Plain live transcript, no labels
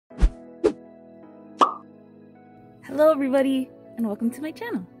Hello everybody and welcome to my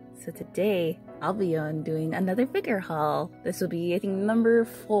channel. So today I'll be doing another figure haul. This will be I think number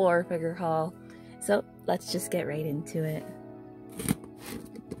 4 figure haul. So let's just get right into it.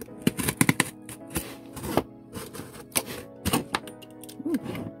 Ooh.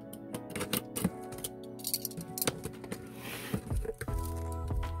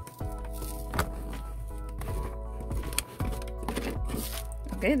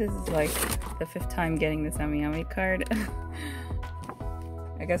 Okay, this is like the 5th time getting this Yummy card.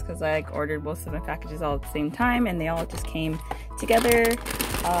 I guess because I ordered most of my packages all at the same time and they all just came together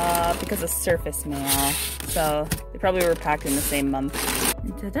because of surface mail. So they probably were packed in the same month.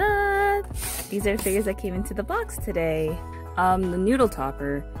 And ta-da! These are the figures that came into the box today. The noodle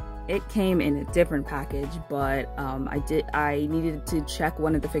topper, it came in a different package, but I needed to check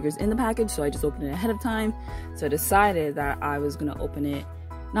one of the figures in the package, so I just opened it ahead of time. So I decided that I was gonna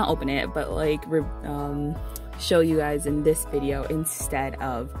not open it, but like show you guys in this video instead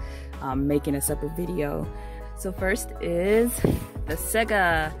of making a separate video. So first is the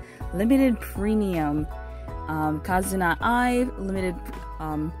Sega limited premium Kazuna Eye limited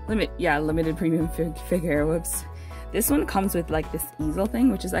premium figure. Whoops. This one comes with like this easel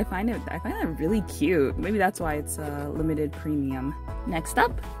thing, which is I find it really cute. Maybe that's why it's limited premium. Next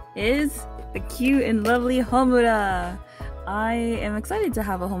up is the cute and lovely Homura. I am excited to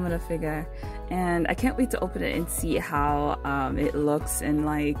have a Homura figure and I can't wait to open it and see how it looks, and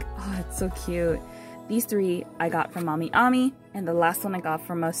like, oh, it's so cute. These 3 I got from Ami Ami, and the last one I got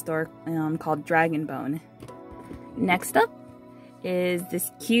from a store called Dragon Bone. Next up is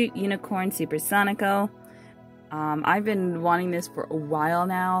this cute unicorn Supersonico. I've been wanting this for a while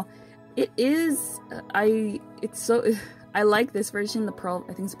now. I like this version, the pearl,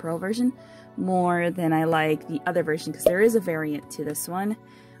 I think it's the pearl version, more than I like the other version because there is a variant to this one.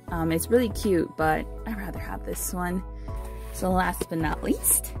 It's really cute, but I'd rather have this one. So last but not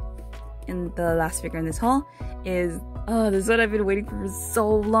least, and the last figure in this haul is, this is what I've been waiting for so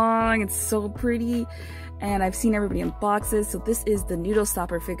long. It's so pretty and I've seen everybody in boxes. So this is the Noodle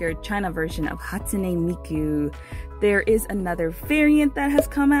Stopper figure China version of Hatsune Miku. There is another variant that has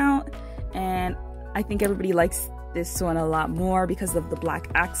come out and I think everybody likes this one a lot more because of the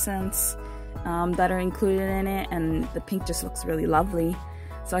black accents that are included in it, and the pink just looks really lovely.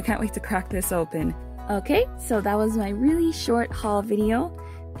 So I can't wait to crack this open. Okay, so that was my really short haul video.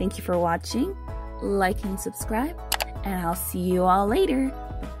 Thank you for watching. Like and subscribe, and I'll see you all later.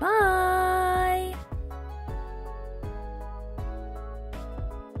 Bye!